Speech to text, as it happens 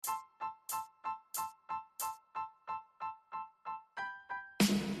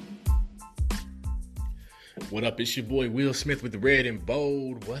What up? It's your boy Will Smith with the Red and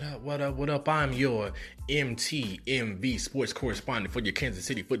Bold. What up? What up? What up? I'm your MTMV sports correspondent for your Kansas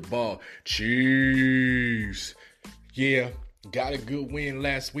City football Chiefs. Yeah, got a good win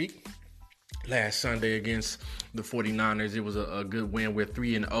last Sunday against the 49ers. It was a good win. We're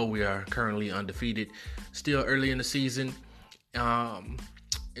 3-0. We are currently undefeated. Still early in the season.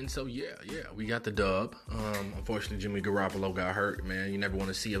 And so, we got the dub. Unfortunately, Jimmy Garoppolo got hurt, man. You never want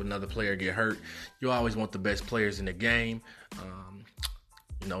to see another player get hurt. You always want the best players in the game.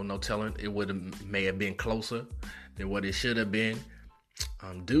 No telling. It may have been closer than what it should have been.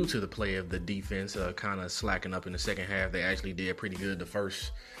 Due to the play of the defense kind of slacking up in the second half. They actually did pretty good in the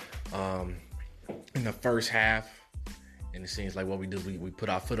first half. And it seems like what we do, we put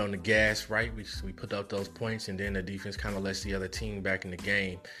our foot on the gas, right? We put up those points, and then the defense kind of lets the other team back in the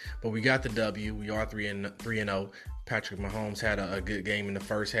game. But we got the W. We are 3-0. Patrick Mahomes had a good game in the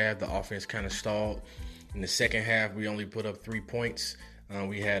first half. The offense kind of stalled. In the second half, we only put up 3 points. There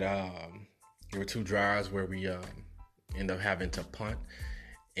were 2 drives where we ended up having to punt.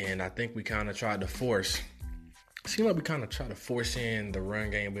 And I think we kind of tried to force in the run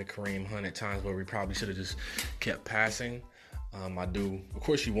game with Kareem Hunt at times where we probably should have just kept passing. Of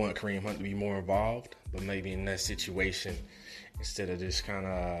course, you want Kareem Hunt to be more involved, but maybe in that situation, instead of just kind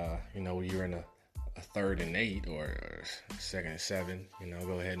of, you're in a 3rd and 8 or 2nd and 7,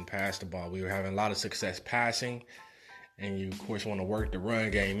 go ahead and pass the ball. We were having a lot of success passing, and you, of course, want to work the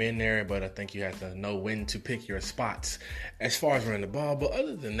run game in there, but I think you have to know when to pick your spots as far as running the ball. But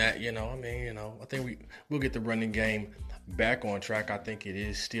other than that, I think we'll get the running game back on track. I think it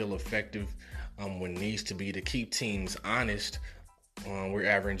is still effective when it needs to be to keep teams honest.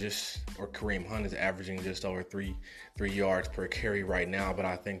 Kareem Hunt is averaging just over 3 yards per carry right now, but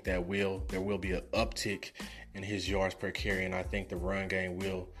I think that there will be an uptick in his yards per carry, and I think the run game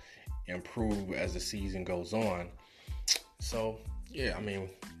will improve as the season goes on. So,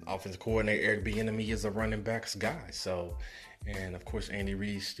 offensive coordinator Eric Bieniemy is a running backs guy. So, and of course, Andy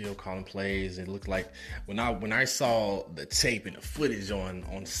Reid's still calling plays. It looked like when I saw the tape and the footage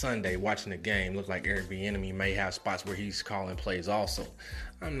on Sunday watching the game, it looked like Eric Bieniemy may have spots where he's calling plays also.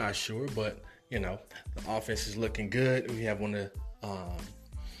 I'm not sure, but, the offense is looking good. We have one of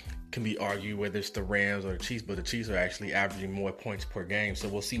can be argued whether it's the Rams or the Chiefs, but the Chiefs are actually averaging more points per game. So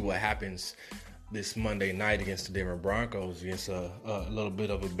we'll see what happens this Monday night against the Denver Broncos, against a little bit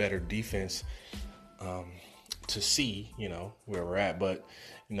of a better defense to see, where we're at. But,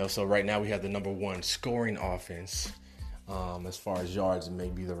 so right now we have the number 1 scoring offense as far as yards. It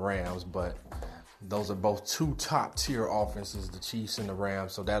may be the Rams, but those are both 2 top-tier offenses, the Chiefs and the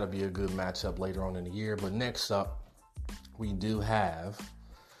Rams. So that'll be a good matchup later on in the year. But next up, we do have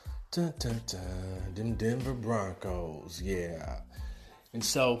them Denver Broncos. Yeah. And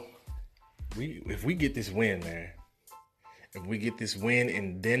so if we get this win, man, if we get this win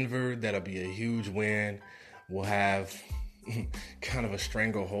in Denver, that'll be a huge win. We'll have kind of a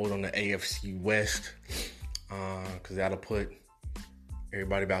stranglehold on the AFC West because that'll put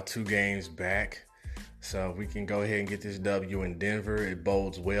everybody about 2 games back. So if we can go ahead and get this W in Denver, it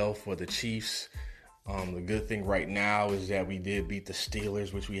bodes well for the Chiefs. The good thing right now is that we did beat the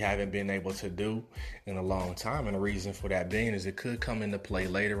Steelers, which we haven't been able to do in a long time. And the reason for that being is it could come into play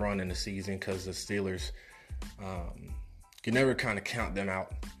later on in the season because the Steelers can never kind of count them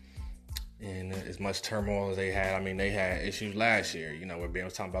out in as much turmoil as they had. I mean, they had issues last year, where Ben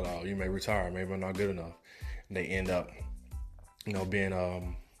was talking about, you may retire, maybe I'm not good enough. And they end up, being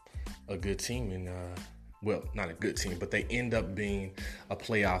a good team and not a good team, but they end up being a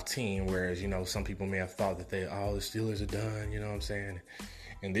playoff team, whereas, some people may have thought that the Steelers are done, you know what I'm saying?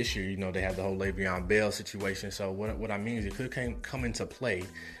 And this year, they have the whole Le'Veon Bell situation. So what I mean is it could come into play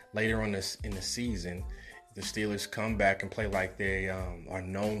later on in the season. The Steelers come back and play like they are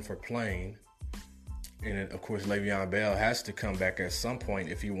known for playing. And, of course, Le'Veon Bell has to come back at some point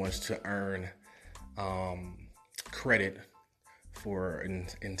if he wants to earn credit for an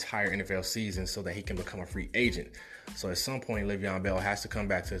entire NFL season so that he can become a free agent. So at some point, Le'Veon Bell has to come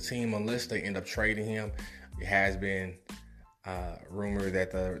back to the team unless they end up trading him. It has been rumored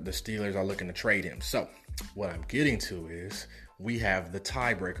that the Steelers are looking to trade him. So what I'm getting to is we have the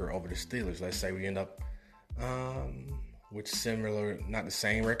tiebreaker over the Steelers. Let's say we end up with similar, not the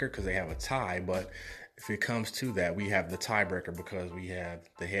same record because they have a tie, but if it comes to that, we have the tiebreaker because we have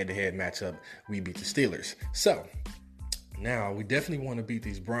the head-to-head matchup. We beat the Steelers. So now, we definitely want to beat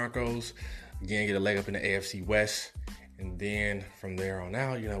these Broncos, again, get a leg up in the AFC West, and then from there on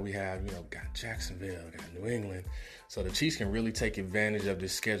out, we have, got Jacksonville, got New England, so the Chiefs can really take advantage of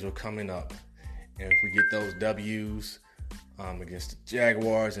this schedule coming up, and if we get those W's against the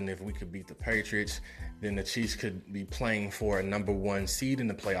Jaguars, and if we could beat the Patriots, then the Chiefs could be playing for a number 1 seed in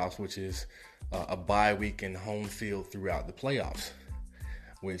the playoffs, which is a bye week and home field throughout the playoffs,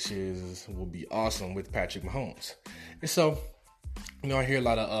 which will be awesome with Patrick Mahomes. And so, I hear a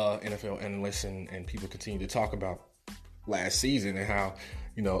lot of NFL analysts and people continue to talk about last season and how,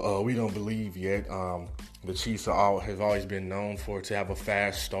 we don't believe yet. The Chiefs have always been known to have a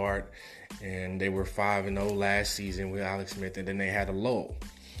fast start, and they were 5-0 last season with Alex Smith, and then they had a lull.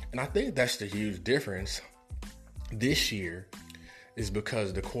 And I think that's the huge difference this year is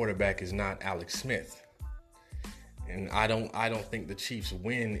because the quarterback is not Alex Smith. And I don't think the Chiefs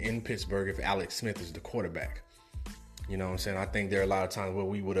win in Pittsburgh if Alex Smith is the quarterback. You know what I'm saying? I think there are a lot of times where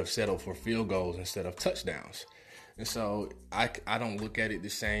we would have settled for field goals instead of touchdowns. And so I don't look at it the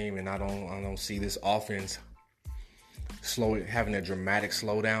same, and I don't see this offense having a dramatic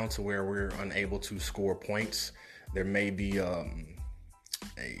slowdown to where we're unable to score points. There may be a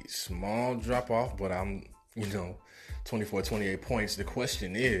small drop off, but 24, 28 points. The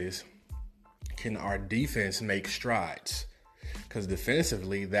question is, can our defense make strides? Because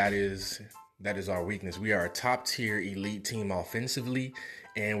defensively, that is our weakness. We are a top tier elite team offensively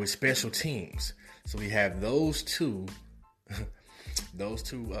and with special teams. So we have those two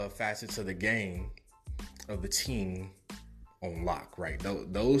facets of the game of the team on lock, right?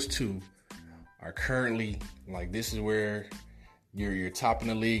 Those two are currently this is where you're top in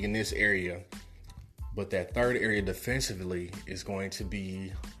the league in this area. But that third area defensively is going to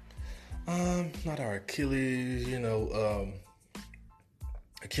be not our Achilles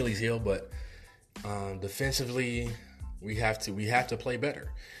heel, but defensively we have to play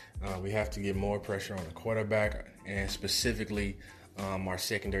better. We have to get more pressure on the quarterback, and specifically our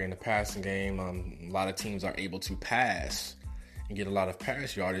secondary in the passing game. A lot of teams are able to pass and get a lot of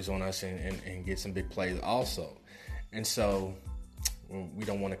pass yardage on us and get some big plays also. And so we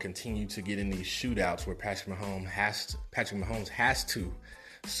don't want to continue to get in these shootouts where Patrick Mahomes has to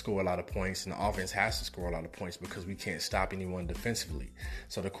score a lot of points and the offense has to score a lot of points because we can't stop anyone defensively.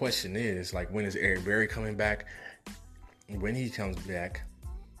 So the question is, when is Eric Berry coming back? When he comes back,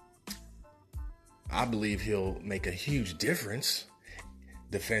 I believe he'll make a huge difference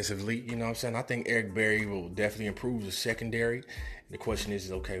defensively. You know what I'm saying? I think Eric Berry will definitely improve the secondary. The question is,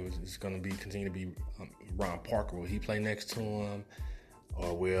 it's going to continue to be Ron Parker. Will he play next to him?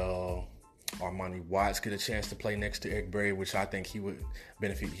 Or will Armani Watts get a chance to play next to Eric Berry, which I think he would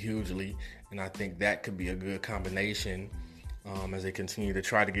benefit hugely. And I think that could be a good combination as they continue to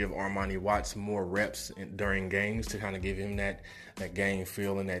try to give Armani Watts more reps during games to kind of give him that game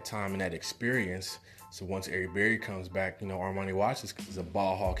feel and that time and that experience. So once Eric Berry comes back, Armani Watts is a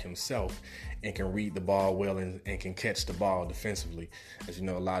ball hawk himself and can read the ball well and can catch the ball defensively. As you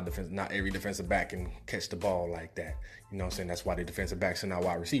know, not every defensive back can catch the ball like that. You know what I'm saying? That's why the defensive backs are not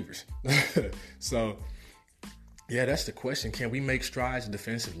wide receivers. So, yeah, that's the question. Can we make strides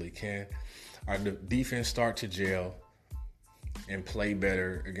defensively? Can our defense start to gel and play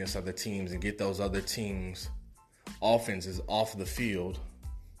better against other teams and get those other teams' offenses off the field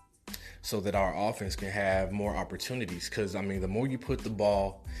so that our offense can have more opportunities? Because, the more you put the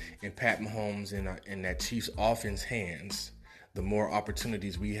ball in Pat Mahomes and that Chiefs offense hands, the more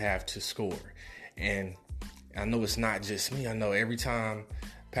opportunities we have to score. And I know it's not just me. I know every time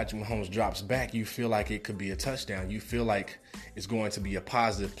Patrick Mahomes drops back, you feel like it could be a touchdown. You feel like it's going to be a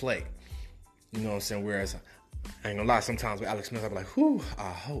positive play. You know what I'm saying? Whereas, I ain't gonna lie, sometimes with Alex Smith, I'll be like, whew,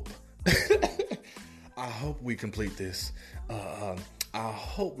 I hope. I hope we complete this. I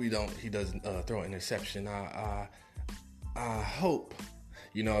hope he doesn't throw an interception. I hope,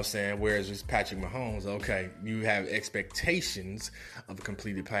 you know what I'm saying? Whereas with Patrick Mahomes, okay, you have expectations of a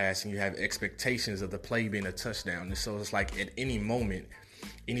completed pass and you have expectations of the play being a touchdown. And so it's like at any moment,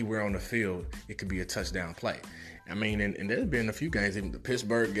 anywhere on the field, it could be a touchdown play. And there's been a few games, even the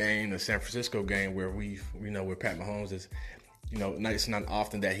Pittsburgh game, the San Francisco game, where where Pat Mahomes is, it's not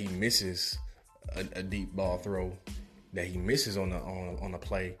often that he misses a deep ball throw that he misses on the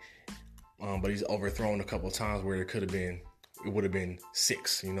play, but he's overthrown a couple of times where it would have been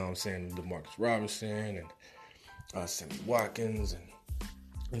 6. You know what I'm saying? DeMarcus Robinson and Sammy Watkins,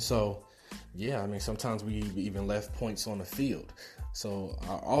 and so sometimes we even left points on the field. So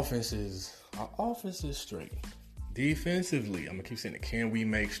our offense is straight. Defensively, I'm going to keep saying it. Can we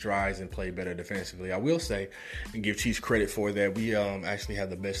make strides and play better defensively? I will say and give Chiefs credit for that. We actually have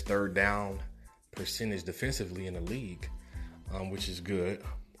the best third down percentage defensively in the league, which is good.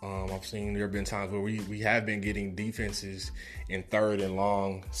 I've seen there have been times where we have been getting defenses in third and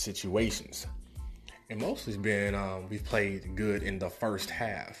long situations. And mostly it's been we've played good in the first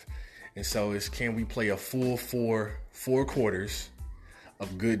half. And so can we play a full four quarters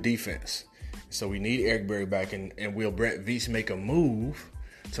of good defense? So we need Eric Berry back, and will Brett Veach make a move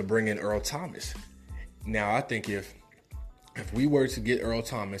to bring in Earl Thomas? Now, I think if we were to get Earl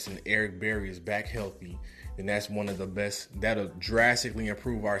Thomas and Eric Berry is back healthy, then that's one of the best. That'll drastically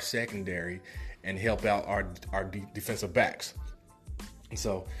improve our secondary and help out our defensive backs.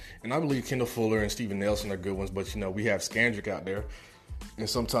 So, and I believe Kendall Fuller and Steven Nelson are good ones, but we have Skandrick out there, and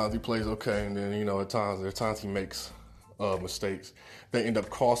sometimes he plays okay, and then there are times he makes mistakes that end up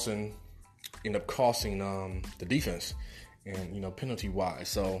costing the defense, and penalty wise.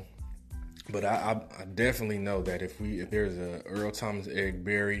 So, but I definitely know that if there's a Earl Thomas, Eric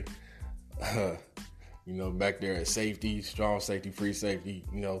Berry, back there at safety, strong safety, free safety,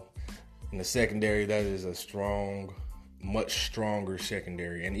 in the secondary, that is a strong, much stronger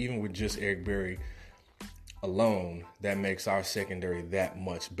secondary. And even with just Eric Berry alone, that makes our secondary that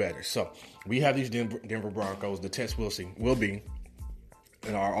much better. So we have these Denver Broncos. The test will be,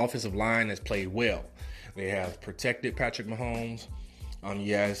 and our offensive line has played well. They have protected Patrick Mahomes.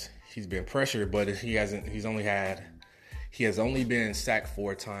 Yes, he's been pressured, but he has only been sacked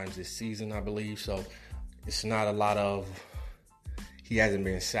 4 times this season, I believe. So it's not a lot of. He hasn't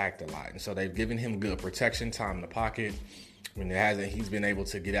been sacked a lot. And so they've given him good protection, time in the pocket. When he's been able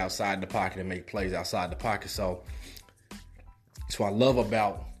to get outside the pocket and make plays outside the pocket. So that's what I love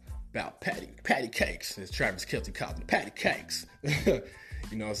about Patty Cakes, as Travis Kelce calls him, Patty Cakes.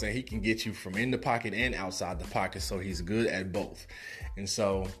 You know what I'm saying? He can get you from in the pocket and outside the pocket, so he's good at both. And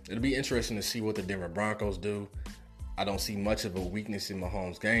so it'll be interesting to see what the Denver Broncos do. I don't see much of a weakness in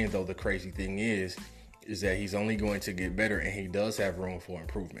Mahomes' game, though. The crazy thing is that he's only going to get better, and he does have room for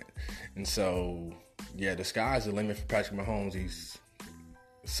improvement. And so, yeah, the sky's the limit for Patrick Mahomes. He's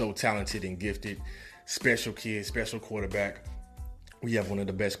so talented and gifted, special kid, special quarterback. We have one of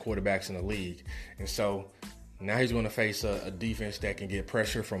the best quarterbacks in the league. And so now he's going to face a defense that can get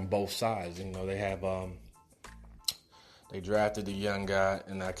pressure from both sides. They have they drafted the young guy,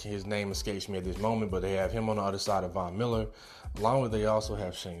 and his name escapes me at this moment, but they have him on the other side of Von Miller. Along with, they also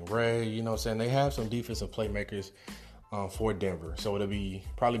have Shane Ray. You know what I'm saying? They have some defensive playmakers for Denver. So it'll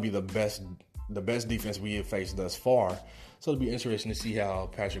probably be the best defense we have faced thus far. So it'll be interesting to see how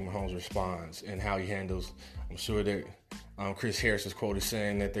Patrick Mahomes responds and how he handles. I'm sure that Chris Harris is quoted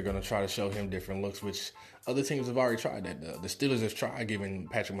saying that they're going to try to show him different looks, which other teams have already tried that. The Steelers have tried giving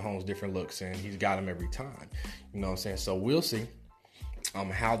Patrick Mahomes different looks, and he's got them every time. You know what I'm saying? So we'll see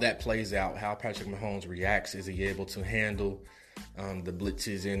how that plays out, how Patrick Mahomes reacts. Is he able to handle the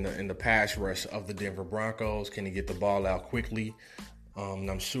blitzes in the pass rush of the Denver Broncos? Can he get the ball out quickly?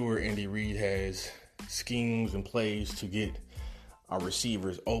 I'm sure Andy Reid has schemes and plays to get our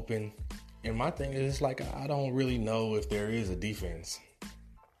receivers open. And my thing is, I don't really know if there is a defense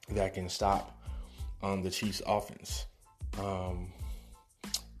that can stop the Chiefs' offense.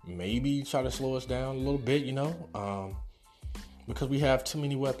 Maybe try to slow us down a little bit, because we have too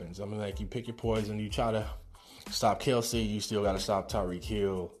many weapons. You pick your poison. You try to stop Kelce, you still got to stop Tyreek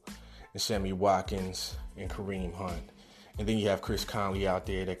Hill and Sammy Watkins and Kareem Hunt. And then you have Chris Conley out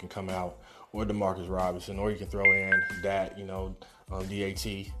there that can come out, or DeMarcus Robinson, or you can throw in that, DAT.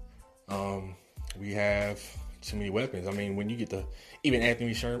 We have too many weapons. When you get even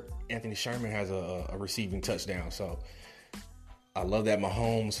Anthony Sherman has a receiving touchdown. So I love that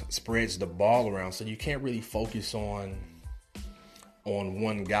Mahomes spreads the ball around, so you can't really focus on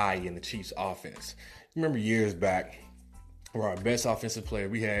one guy in the Chiefs offense. Remember years back where our best offensive player,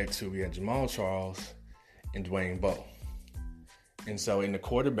 we had Jamal Charles and Dwayne Bowe. And so in the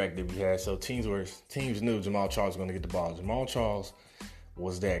quarterback that we had, so teams knew Jamal Charles was going to get the ball. Jamal Charles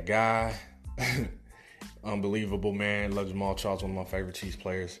was that guy. Unbelievable, man. Love Jamal Charles, one of my favorite Chiefs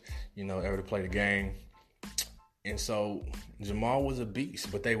players, ever to play the game. And so Jamal was a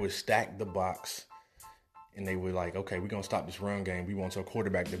beast, but they would stack the box, and they were like, okay, we're going to stop this run game. We want our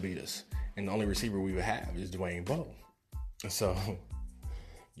quarterback to beat us. And the only receiver we would have is Dwayne Bowe. And so,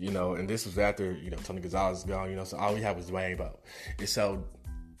 and this was after, Tony Gonzalez is gone, so all we have was Dwayne Bowe. And so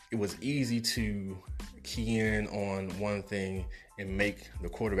it was easy to key in on one thing and make the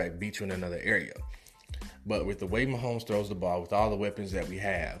quarterback beat you in another area. But with the way Mahomes throws the ball, with all the weapons that we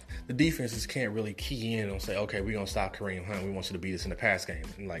have, the defenses can't really key in and say, okay, we're going to stop Kareem Hunt. We want you to beat us in the pass game.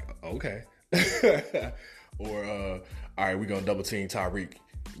 And okay. Or, all right, we're going to double team Tyreek.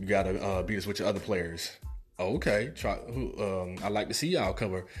 You got to beat us with your other players. Okay. I'd like to see y'all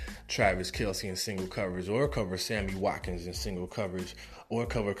cover Travis Kelce in single coverage, or cover Sammy Watkins in single coverage, or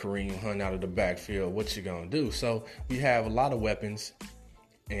cover Kareem Hunt out of the backfield. What you going to do? So we have a lot of weapons.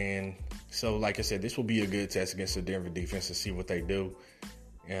 And so, like I said, this will be a good test against the Denver defense to see what they do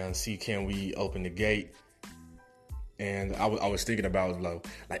and see, can we open the gate. And I was thinking about,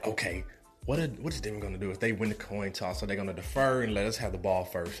 okay, what is Denver going to do if they win the coin toss? Are they going to defer and let us have the ball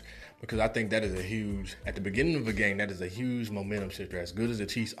first? Because I think that is at the beginning of a game, that is a huge momentum shifter. As good as the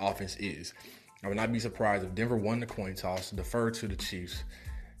Chiefs' offense is, I would not be surprised if Denver won the coin toss, deferred to the Chiefs,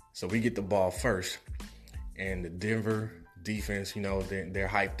 so we get the ball first, and the Denver defense, they're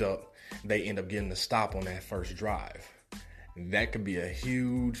hyped up. They end up getting the stop on that first drive. That could be a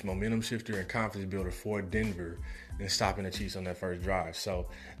huge momentum shifter and confidence builder for Denver in stopping the Chiefs on that first drive. So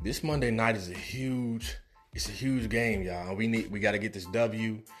this Monday night is a huge game, y'all. We got to get this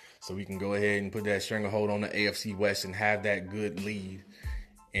W so we can go ahead and put that stranglehold on the AFC West and have that good lead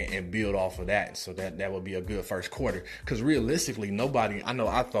and build off of that. So that would be a good first quarter. Because realistically,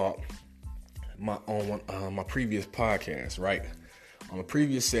 I thought on my previous podcast, right? On the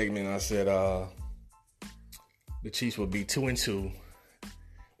previous segment, I said the Chiefs would be 2-2,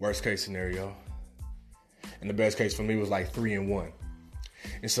 worst case scenario. And the best case for me was like 3-1.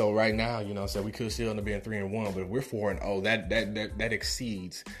 And so right now, we could still end up being 3-1, but if we're 4-0, that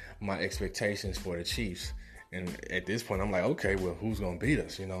exceeds my expectations for the Chiefs. And at this point, I'm like, okay, well, who's going to beat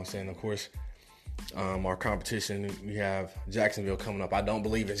us? Of course, our competition, we have Jacksonville coming up. I don't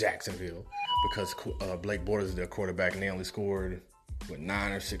believe in Jacksonville because Blake Bortles is their quarterback, and they only scored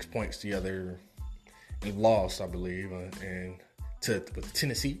 9 or 6 points the other and lost, I believe, and with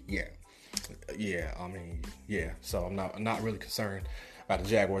Tennessee, yeah. So I'm not really concerned about the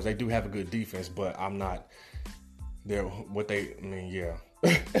Jaguars. They do have a good defense, but I'm not.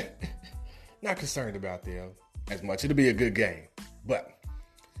 Not concerned about them as much. It'll be a good game, but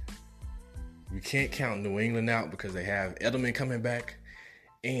we can't count New England out because they have Edelman coming back,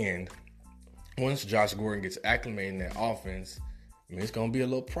 and once Josh Gordon gets acclimated in that offense, it's going to be a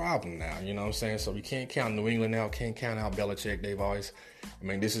little problem now, So we can't count New England out, can't count out Belichick. They've always,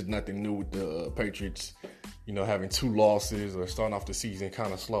 this is nothing new with the Patriots, having 2 losses or starting off the season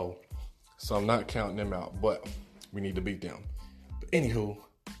kind of slow. So I'm not counting them out, but we need to beat them. But anywho,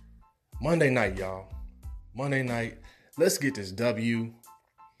 Monday night, y'all. Monday night, let's get this W.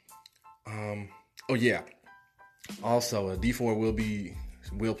 Also, D4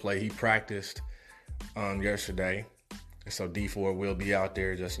 will play. He practiced yesterday. So D4 will be out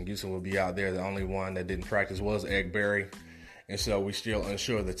there. Justin Houston will be out there. The only one that didn't practice was Eric Berry. And so we're still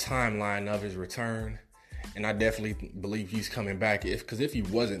unsure of the timeline of his return. And I definitely believe he's coming back. Because if he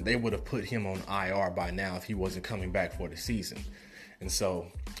wasn't, they would have put him on IR by now if he wasn't coming back for the season. And so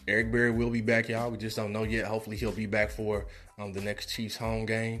Eric Berry will be back, y'all. We just don't know yet. Hopefully he'll be back for the next Chiefs home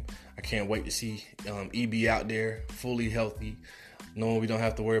game. I can't wait to see EB out there fully healthy. No, we don't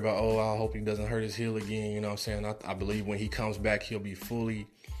have to worry about, I hope he doesn't hurt his heel again. I believe when he comes back, he'll be fully,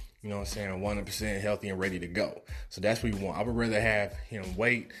 100% healthy and ready to go. So that's what we want. I would rather have him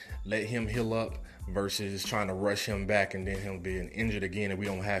wait, let him heal up versus trying to rush him back and then him being injured again and we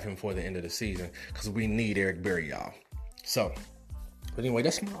don't have him for the end of the season because we need Eric Berry, y'all. So, but anyway,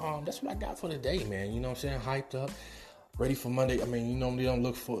 that's what I got for today, man. Hyped up, ready for Monday. A lot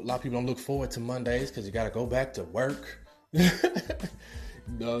of people don't look forward to Mondays because you got to go back to work. You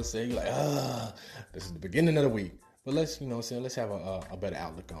know what I'm saying? You're like, this is the beginning of the week. But let's have a better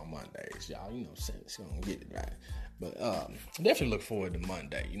outlook on Mondays, y'all. It's going to get it right. But definitely look forward to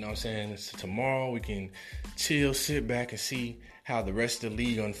Monday. So tomorrow we can chill, sit back and see how the rest of the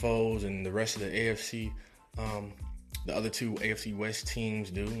league unfolds and the rest of the AFC, the other 2 AFC West teams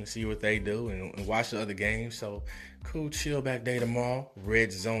do and see what they do and watch the other games. So cool, chill back day tomorrow.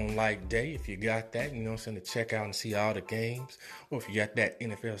 Red zone like day. If you got that, to check out and see all the games. Or if you got that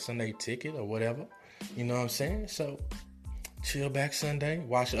NFL Sunday ticket or whatever, So chill back Sunday,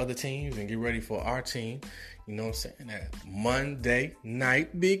 watch the other teams and get ready for our team. That Monday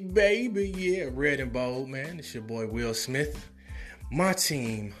night, big baby. Yeah, red and bold, man. It's your boy Will Smith. My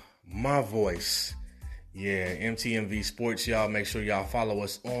team, my voice. Yeah, MTMV Sports, y'all. Make sure y'all follow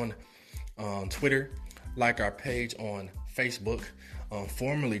us on Twitter. Like our page on Facebook.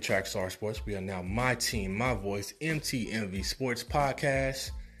 Formerly Trackstar Sports. We are now My Team, My Voice, MTMV Sports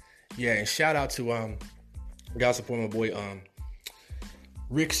Podcast. Yeah, and shout out to God support my boy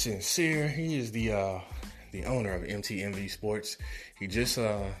Rick Sincere. He is the owner of MTMV Sports. He just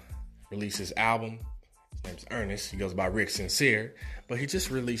released his album. His name's Ernest. He goes by Rick Sincere. But he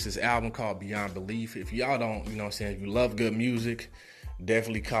just released his album called Beyond Belief. If y'all don't, if you love good music,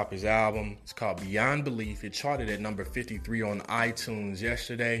 definitely cop his album. It's called Beyond Belief. It charted at number 53 on iTunes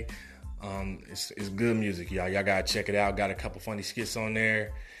yesterday. It's good music, y'all. Y'all gotta check it out. Got a couple funny skits on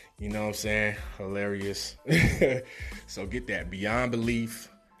there. Hilarious. So get that. Beyond Belief,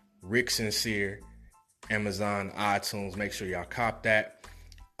 Rick Sincere, Amazon, iTunes. Make sure y'all cop that.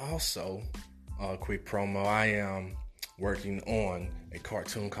 Also, quick promo. I am working on a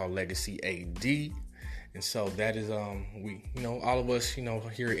cartoon called Legacy AD. And so that is we, all of us,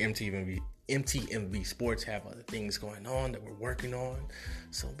 here at MTMV Sports have other things going on that we're working on.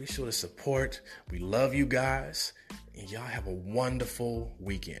 So be sure to support. We love you guys, and y'all have a wonderful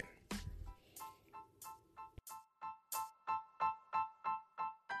weekend.